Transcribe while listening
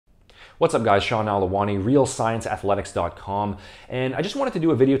What's up guys, Sean Alawani, RealScienceAthletics.com, and I just wanted to do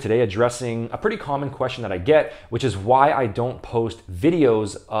a video today addressing a pretty common question that I get, which is why I don't post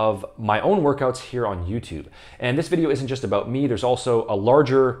videos of my own workouts here on YouTube. And this video isn't just about me, there's also a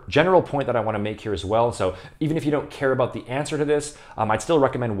larger general point that I want to make here as well. So even if you don't care about the answer to this, I'd still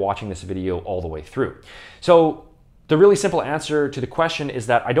recommend watching this video all the way through. So the really simple answer to the question is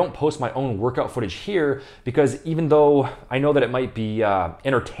that I don't post my own workout footage here because even though I know that it might be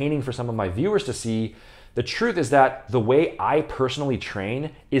entertaining for some of my viewers to see, the truth is that the way I personally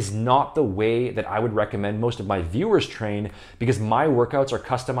train is not the way that I would recommend most of my viewers train because my workouts are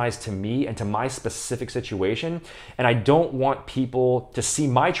customized to me and to my specific situation. And I don't want people to see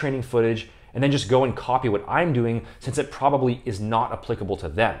my training footage and then just go and copy what I'm doing since it probably is not applicable to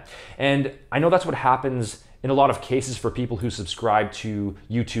them. And I know that's what happens in a lot of cases for people who subscribe to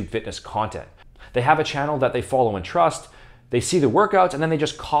YouTube fitness content. They have a channel that they follow and trust, they see the workouts, and then they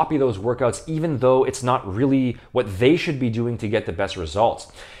just copy those workouts even though it's not really what they should be doing to get the best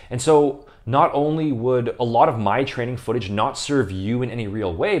results. And so not only would a lot of my training footage not serve you in any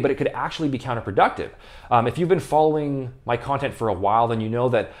real way, but it could actually be counterproductive. If you've been following my content for a while, then you know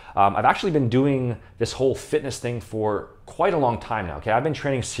that I've actually been doing this whole fitness thing for quite a long time now. Okay, I've been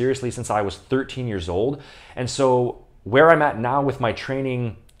training seriously since I was 13 years old. And so where I'm at now with my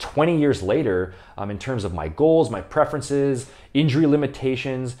training 20 years later, in terms of my goals, my preferences, injury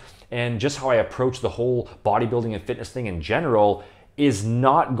limitations, and just how I approach the whole bodybuilding and fitness thing in general, is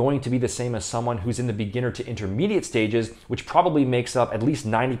not going to be the same as someone who's in the beginner to intermediate stages, which probably makes up at least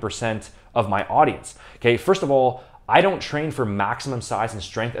 90% of my audience. Okay, first of all, I don't train for maximum size and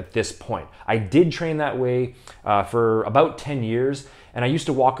strength at this point. I did train that way for about 10 years, and I used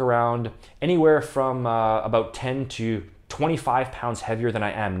to walk around anywhere from about 10 to 25 pounds heavier than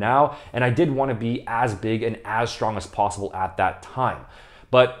I am now, and I did want to be as big and as strong as possible at that time.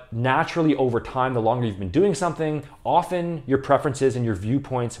 But naturally over time, the longer you've been doing something, often your preferences and your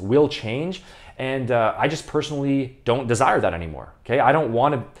viewpoints will change. And I just personally don't desire that anymore, okay? I don't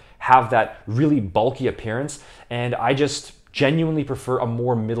want to have that really bulky appearance, and I just genuinely prefer a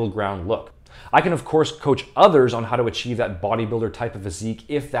more middle ground look. I can of course coach others on how to achieve that bodybuilder type of physique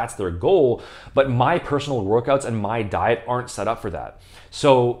if that's their goal, but my personal workouts and my diet aren't set up for that.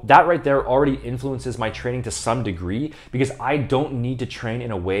 So that right there already influences my training to some degree because I don't need to train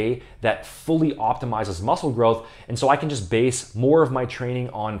in a way that fully optimizes muscle growth. And so I can just base more of my training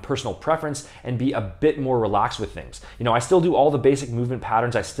on personal preference and be a bit more relaxed with things. You know, I still do all the basic movement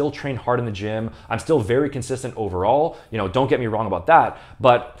patterns. I still train hard in the gym. I'm still very consistent overall. You know, don't get me wrong about that.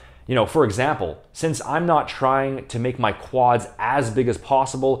 But you know, for example, since I'm not trying to make my quads as big as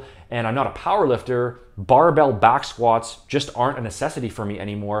possible and I'm not a power lifter, barbell back squats just aren't a necessity for me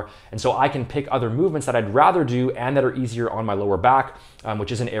anymore. And so I can pick other movements that I'd rather do and that are easier on my lower back,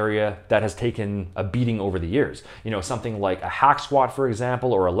 which is an area that has taken a beating over the years. You know, something like a hack squat, for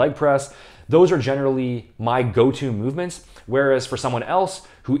example, or a leg press. Those are generally my go-to movements. Whereas for someone else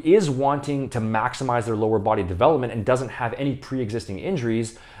who is wanting to maximize their lower body development and doesn't have any pre-existing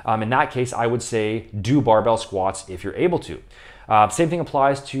injuries, in that case, I would say do barbell squats if you're able to. Same thing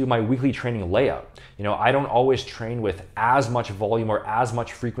applies to my weekly training layout. You know, I don't always train with as much volume or as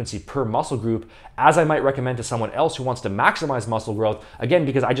much frequency per muscle group as I might recommend to someone else who wants to maximize muscle growth, again,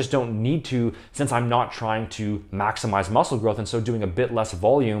 because I just don't need to since I'm not trying to maximize muscle growth. And so doing a bit less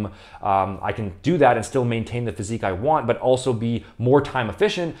volume, I can do that and still maintain the physique I want, but also be more time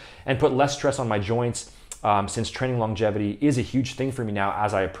efficient and put less stress on my joints since training longevity is a huge thing for me now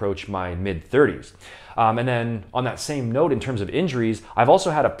as I approach my mid-30s. And then on that same note, in terms of injuries, I've also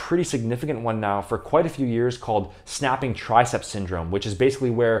had a pretty significant one now for quite a few years called snapping tricep syndrome, which is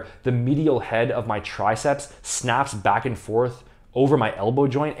basically where the medial head of my triceps snaps back and forth over my elbow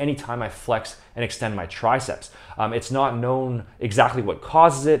joint anytime I flex and extend my triceps. It's not known exactly what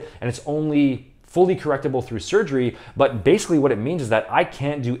causes it, and it's only fully correctable through surgery, but basically what it means is that I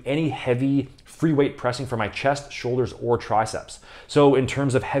can't do any heavy free weight pressing for my chest, shoulders, or triceps. So in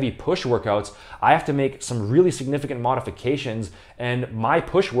terms of heavy push workouts, I have to make some really significant modifications, and my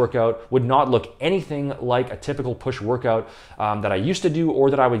push workout would not look anything like a typical push workout that I used to do or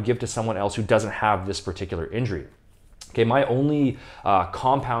that I would give to someone else who doesn't have this particular injury. Okay, my only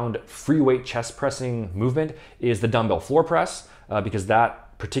compound free weight chest pressing movement is the dumbbell floor press because that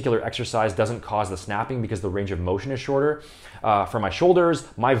particular exercise doesn't cause the snapping because the range of motion is shorter. For my shoulders,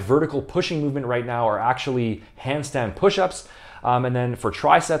 my vertical pushing movement right now are actually handstand push-ups. And then for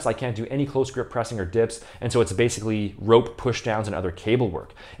triceps, I can't do any close grip pressing or dips. And so it's basically rope pushdowns and other cable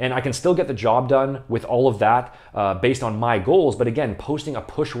work. And I can still get the job done with all of that based on my goals. But again, posting a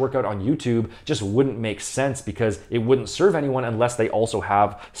push workout on YouTube just wouldn't make sense because it wouldn't serve anyone unless they also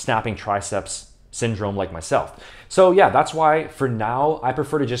have snapping triceps syndrome like myself. So yeah, that's why for now, I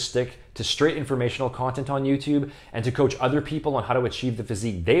prefer to just stick to straight informational content on YouTube and to coach other people on how to achieve the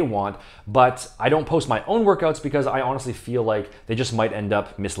physique they want. But I don't post my own workouts because I honestly feel like they just might end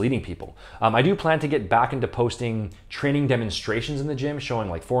up misleading people. I do plan to get back into posting training demonstrations in the gym, showing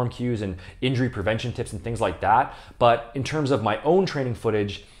like form cues and injury prevention tips and things like that. But in terms of my own training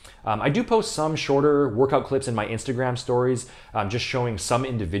footage, I do post some shorter workout clips in my Instagram stories, just showing some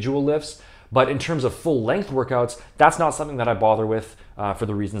individual lifts. But in terms of full length workouts, that's not something that I bother with for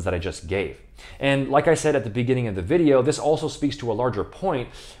the reasons that I just gave. And like I said at the beginning of the video, this also speaks to a larger point,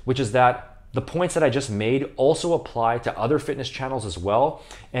 which is that the points that I just made also apply to other fitness channels as well.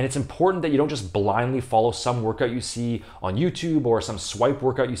 And it's important that you don't just blindly follow some workout you see on YouTube or some swipe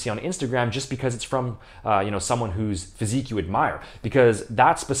workout you see on Instagram just because it's from someone whose physique you admire, because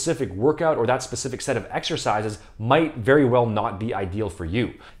that specific workout or that specific set of exercises might very well not be ideal for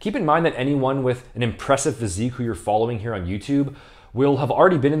you. Keep in mind that anyone with an impressive physique who you're following here on YouTube will have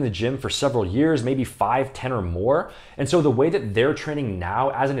already been in the gym for several years, maybe 5, 10 or more. And so the way that they're training now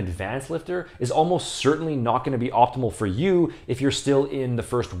as an advanced lifter is almost certainly not going to be optimal for you if you're still in the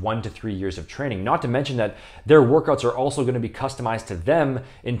first 1 to 3 years of training. Not to mention that their workouts are also going to be customized to them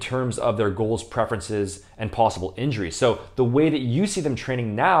in terms of their goals, preferences, and possible injuries. So the way that you see them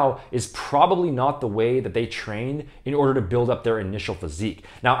training now is probably not the way that they trained in order to build up their initial physique.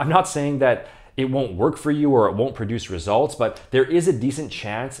 Now, I'm not saying that it won't work for you or it won't produce results, but there is a decent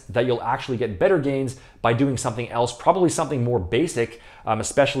chance that you'll actually get better gains by doing something else, probably something more basic,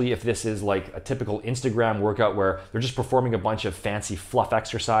 especially if this is like a typical Instagram workout where they're just performing a bunch of fancy fluff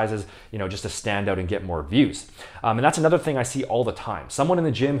exercises, just to stand out and get more views. And that's another thing I see all the time. Someone in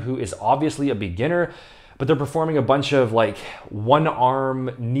the gym who is obviously a beginner, but they're performing a bunch of like one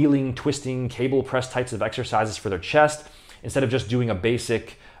arm kneeling, twisting, cable press types of exercises for their chest instead of just doing a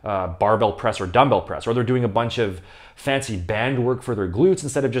basic barbell press or dumbbell press, or they're doing a bunch of fancy band work for their glutes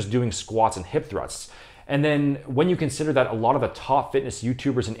instead of just doing squats and hip thrusts. And then when you consider that a lot of the top fitness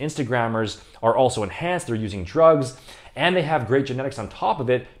YouTubers and Instagrammers are also enhanced, they're using drugs, and they have great genetics on top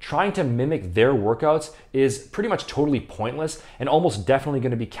of it, trying to mimic their workouts is pretty much totally pointless and almost definitely going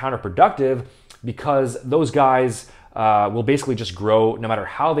to be counterproductive, because those guys will basically just grow no matter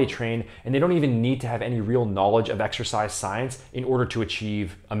how they train, and they don't even need to have any real knowledge of exercise science in order to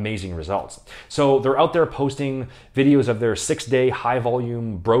achieve amazing results. So they're out there posting videos of their 6-day high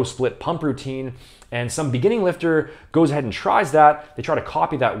volume bro split pump routine, and some beginning lifter goes ahead and tries that. They try to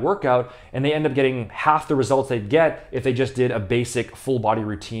copy that workout, and they end up getting half the results they'd get if they just did a basic full body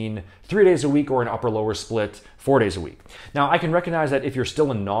routine 3 days a week or an upper lower split 4 days a week. Now, I can recognize that if you're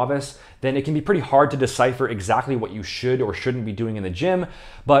still a novice, then it can be pretty hard to decipher exactly what you should or shouldn't be doing in the gym.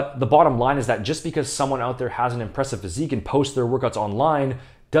 But the bottom line is that just because someone out there has an impressive physique and posts their workouts online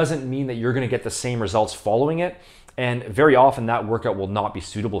doesn't mean that you're going to get the same results following it. And very often that workout will not be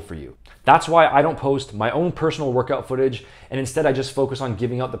suitable for you. That's why I don't post my own personal workout footage, and instead I just focus on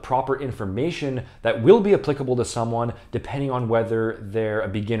giving out the proper information that will be applicable to someone depending on whether they're a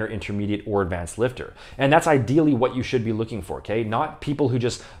beginner, intermediate, or advanced lifter. And that's ideally what you should be looking for, okay? Not people who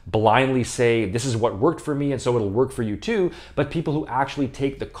just blindly say, this is what worked for me and so it'll work for you too, but people who actually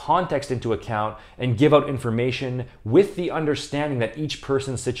take the context into account and give out information with the understanding that each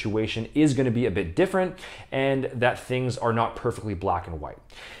person's situation is going to be a bit different and that things are not perfectly black and white.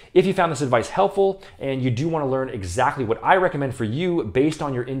 If you found this advice helpful and you do want to learn exactly what I recommend for you based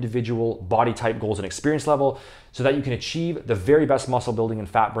on your individual body type, goals, and experience level so that you can achieve the very best muscle building and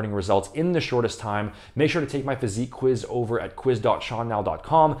fat burning results in the shortest time, make sure to take my physique quiz over at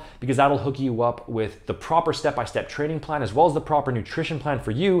quiz.seannowell.com, because that'll hook you up with the proper step-by-step training plan as well as the proper nutrition plan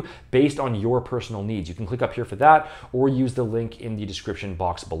for you based on your personal needs. You can click up here for that or use the link in the description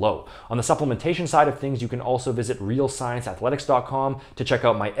box below. On the supplementation side of things, you can also visit realscienceathletics.com to check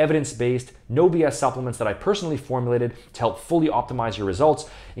out my evidence-based, no BS supplements that I personally formulated to help fully optimize your results,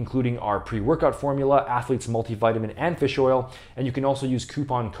 including our pre-workout formula, athlete's multivitamin, and fish oil. And you can also use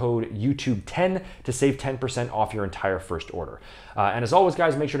coupon code YouTube10 to save 10% off your entire first order. And as always,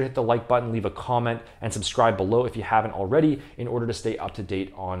 guys, make sure to hit the like button, leave a comment, and subscribe below if you haven't already in order to stay up to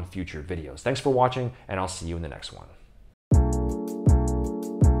date on future videos. Thanks for watching, and I'll see you in the next one.